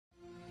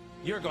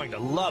You're going to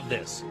love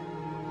this.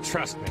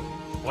 Trust me,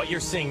 what you're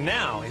seeing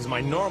now is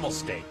my normal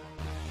state.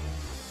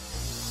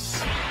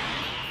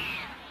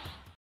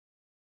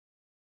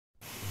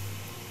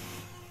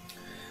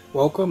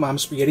 Welcome, I'm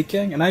Spaghetti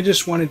King, and I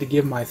just wanted to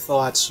give my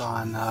thoughts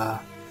on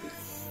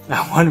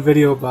that one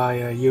video by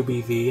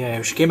Yubi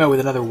VA. She came out with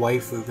another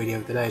waifu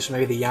video today, so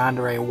maybe the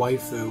Yandere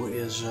waifu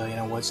is,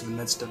 what's in the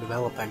midst of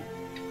developing.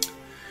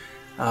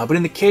 But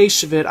in the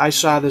case of it, I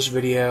saw this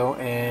video,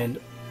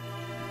 and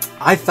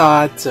I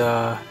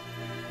thought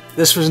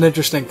this was an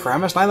interesting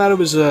premise, and I thought it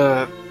was,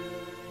 what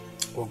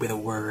would be the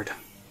word?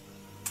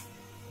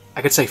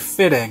 I could say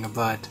fitting,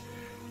 but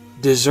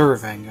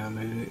deserving,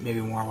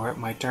 maybe more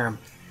my term.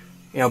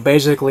 You know,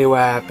 basically what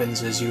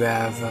happens is you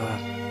have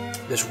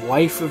this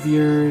wife of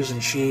yours,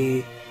 and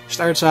she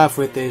starts off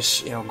with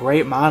this,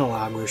 great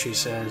monologue where she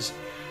says,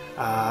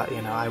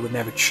 I would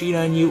never cheat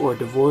on you or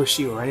divorce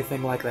you or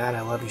anything like that.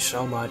 I love you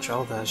so much,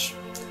 all this.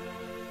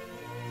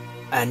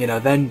 And,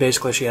 then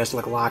basically she has to,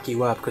 lock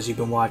you up because you've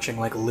been watching,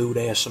 lewd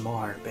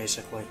ASMR,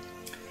 basically.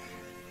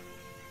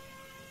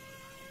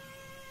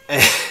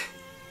 And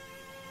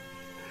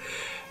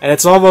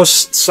it's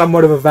almost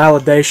somewhat of a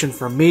validation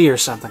for me or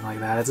something like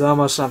that. It's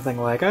almost something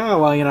like,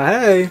 oh, well,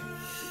 hey,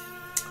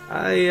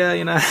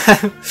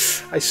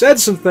 I said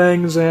some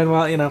things, and,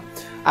 well,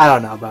 I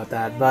don't know about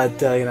that,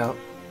 but,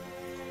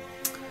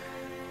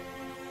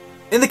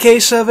 in the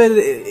case of it,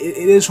 it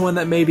is one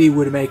that maybe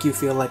would make you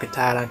feel like a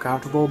tad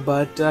uncomfortable,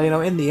 but,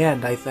 in the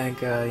end, I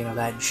think,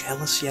 that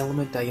jealousy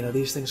element,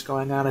 these things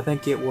going on, I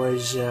think it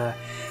was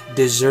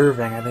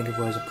deserving. I think it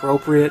was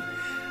appropriate.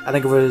 I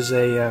think it was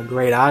a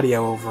great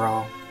audio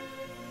overall.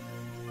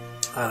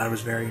 That was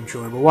very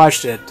enjoyable.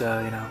 Watched it,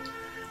 a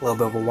little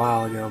bit of a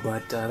while ago,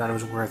 but thought it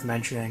was worth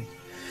mentioning.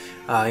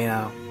 I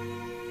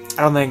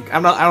don't think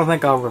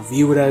I'll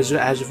review it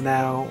as of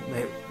now.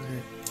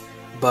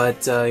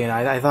 But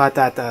I thought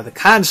that the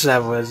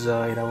concept was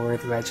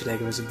worth mentioning.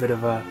 It was a bit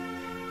of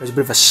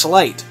a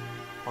slight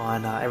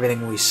on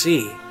everything we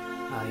see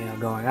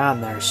going on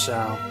there.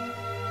 So,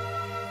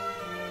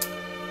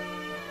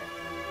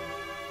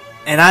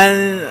 and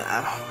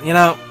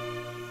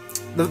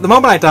the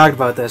moment I talked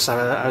about this,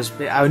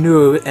 I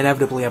knew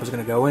inevitably I was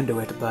going to go into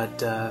it,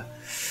 but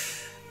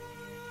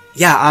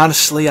yeah,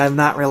 honestly, I'm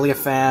not really a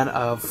fan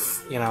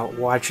of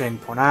watching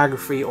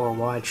pornography or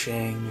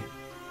watching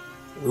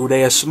lewd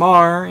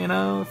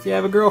ASMR, if you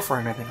have a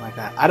girlfriend or anything like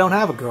that. I don't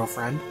have a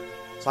girlfriend,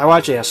 so I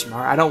watch ASMR.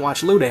 I don't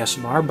watch lewd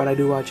ASMR, but I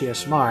do watch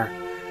ASMR.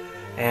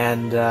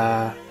 And,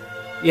 I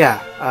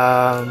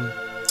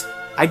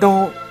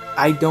don't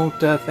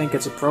think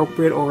it's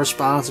appropriate or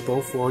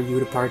responsible for you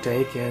to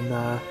partake in,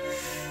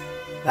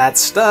 that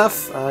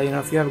stuff.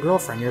 If you have a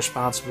girlfriend, you're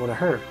responsible to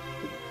her.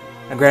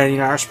 And granted,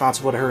 you're not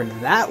responsible to her in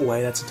that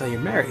way, that's until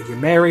you're married. You're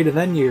married, and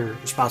then you're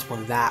responsible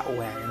that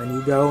way. And then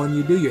you go and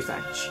you do your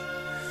things.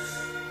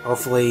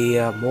 Hopefully,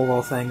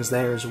 moral things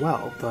there as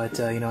well. But,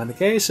 in the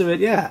case of it,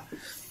 yeah.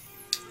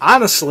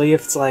 Honestly,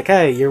 if it's like,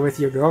 hey, you're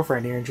with your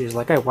girlfriend here, and she's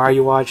like, hey, why are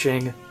you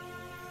watching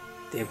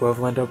the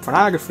equivalent of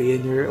pornography?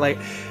 And you're like,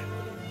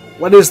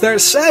 what is there to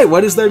say?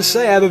 What is there to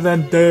say other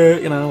than,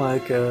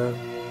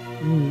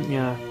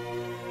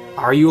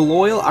 are you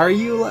loyal? Are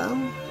you,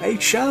 hey,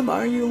 chum,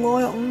 are you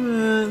loyal?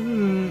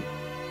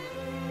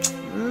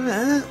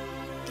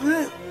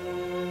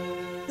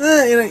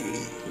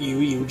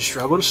 You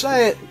struggle to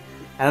say it.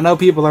 And I know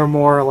people are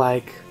more,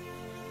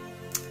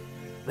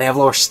 they have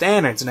lower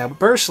standards now, but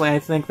personally I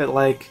think that,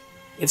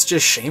 it's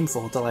just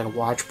shameful to,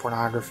 watch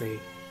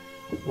pornography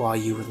while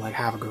you would,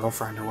 have a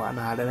girlfriend or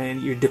whatnot. I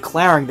mean, you're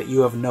declaring that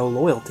you have no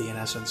loyalty, in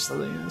essence. So,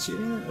 that's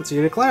what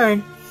you're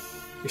declaring.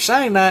 You're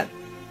saying that.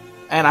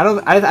 And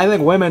I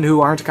think women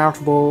who aren't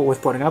comfortable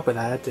with putting up with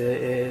that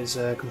is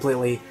a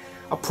completely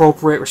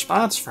appropriate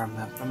response from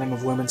them. I think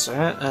if women say,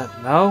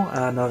 no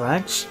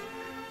thanks,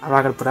 I'm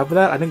not going to put up with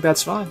that, I think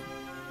that's fine.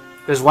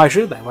 Because why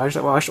should they? Why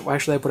should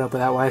they put up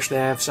with that? Why should they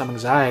have some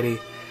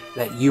anxiety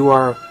that you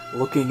are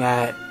looking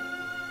at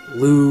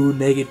lewd,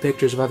 naked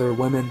pictures of other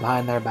women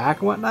behind their back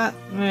and whatnot?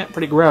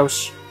 Pretty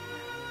gross.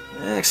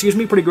 Excuse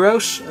me, pretty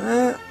gross?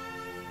 Yeah,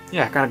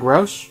 kind of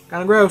gross.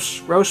 Kind of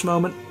gross. Gross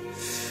moment.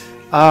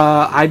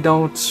 I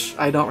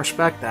don't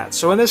respect that.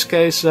 So in this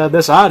case,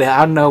 this audio,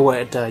 I don't know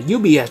what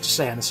Yubi has to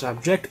say on the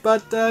subject,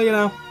 but,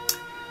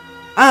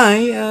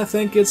 I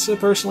think it's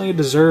personally a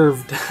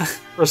deserved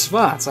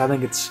response. I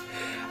think it's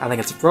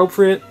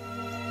appropriate,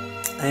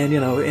 and,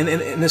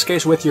 in this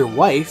case with your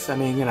wife, I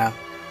mean,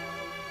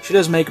 she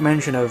does make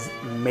mention of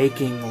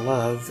making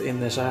love in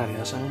this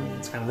audio, so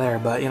it's kind of there,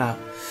 but,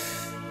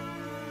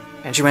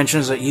 and she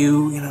mentions that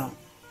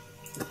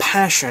the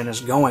passion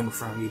is going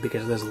from you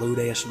because of this lewd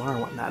ASMR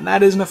and whatnot, and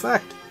that is an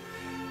effect,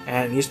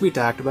 and it needs to be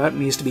talked about, it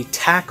needs to be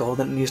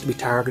tackled, and it needs to be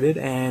targeted,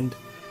 and,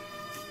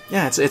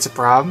 yeah, it's a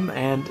problem,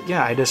 and,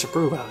 yeah, I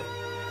disapprove of it,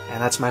 and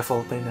that's my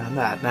full opinion on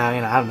that. Now, I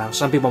don't know,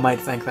 some people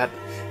might think that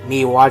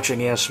me watching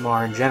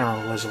ASMR in general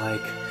is,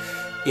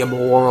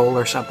 immoral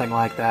or something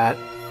like that.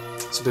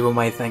 Some people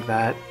might think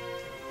that.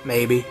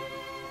 Maybe.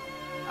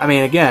 I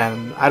mean,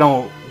 again, I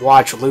don't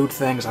watch lewd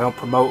things, I don't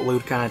promote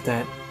lewd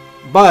content,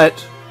 but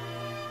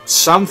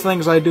some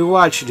things I do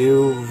watch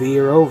do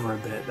veer over a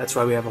bit. That's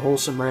why we have a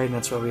wholesome rating.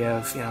 That's why we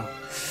have, you know,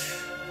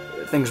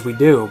 things we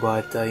do.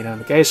 But you know, in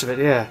the case of it,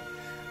 yeah,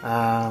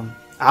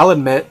 I'll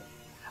admit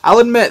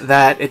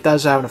that it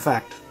does have an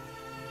effect.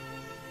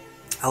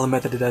 I'll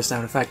admit that it does have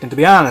an effect. And to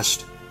be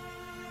honest,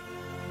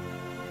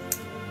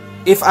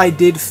 if I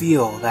did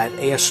feel that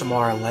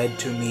ASMR led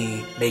to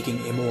me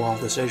making immoral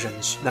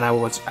decisions, then I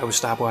would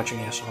stop watching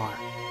ASMR.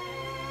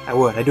 I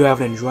would. I do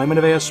have an enjoyment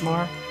of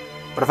ASMR,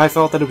 but if I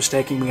felt that it was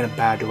taking me in a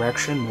bad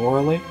direction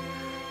morally,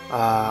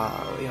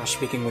 you know,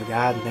 speaking with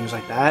God and things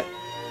like that,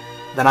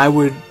 then I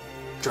would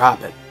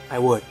drop it. I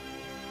would.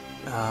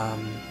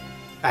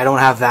 I don't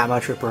have that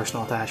much of a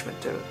personal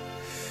attachment to it.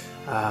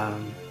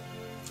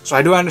 So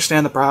I do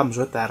understand the problems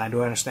with that. I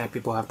do understand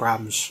people have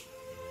problems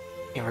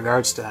in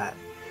regards to that.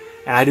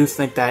 And I do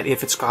think that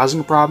if it's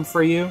causing a problem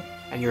for you,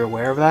 and you're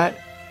aware of that,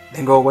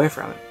 then go away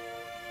from it.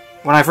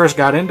 When I first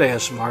got into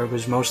ASMR, it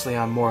was mostly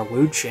on more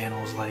lewd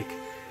channels like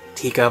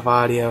Teacup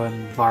Audio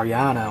and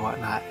Variana and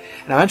whatnot.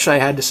 And eventually I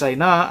had to say,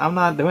 no, I'm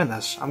not doing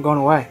this. I'm going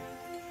away.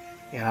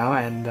 You know,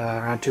 and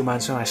around 2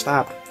 months in I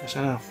stopped. I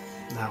said,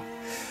 no.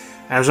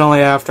 And it was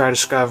only after I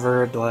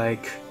discovered,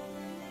 like,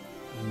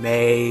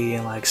 May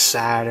and, like,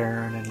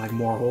 Saturn and, like,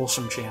 more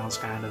wholesome channels,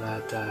 kind of,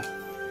 that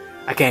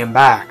I came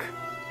back.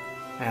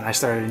 And I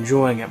started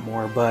enjoying it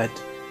more, but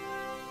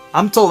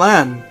until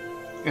then,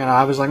 you know,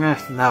 I was like,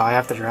 no, I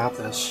have to drop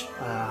this,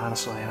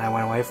 honestly, and I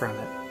went away from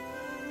it.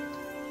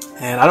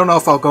 And I don't know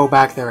if I'll go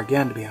back there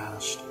again, to be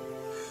honest.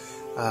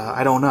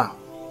 I don't know.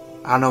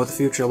 I don't know what the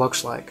future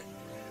looks like.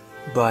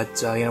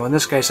 But, you know, in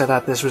this case, I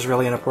thought this was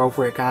really an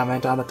appropriate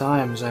comment on the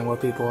times and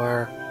what people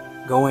are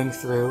going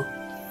through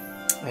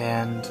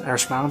and a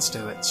response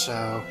to it.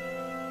 So,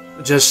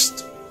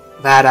 just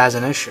that as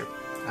an issue.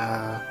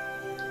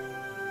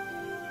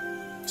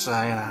 So,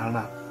 you know, I don't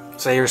know.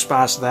 Say your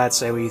response to that,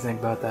 say what you think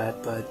about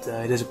that, but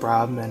it is a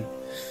problem, and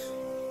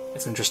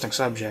it's an interesting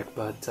subject.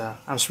 But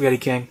I'm Spaghetti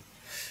King.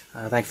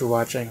 Thank you for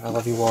watching. I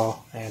love you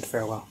all, and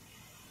farewell.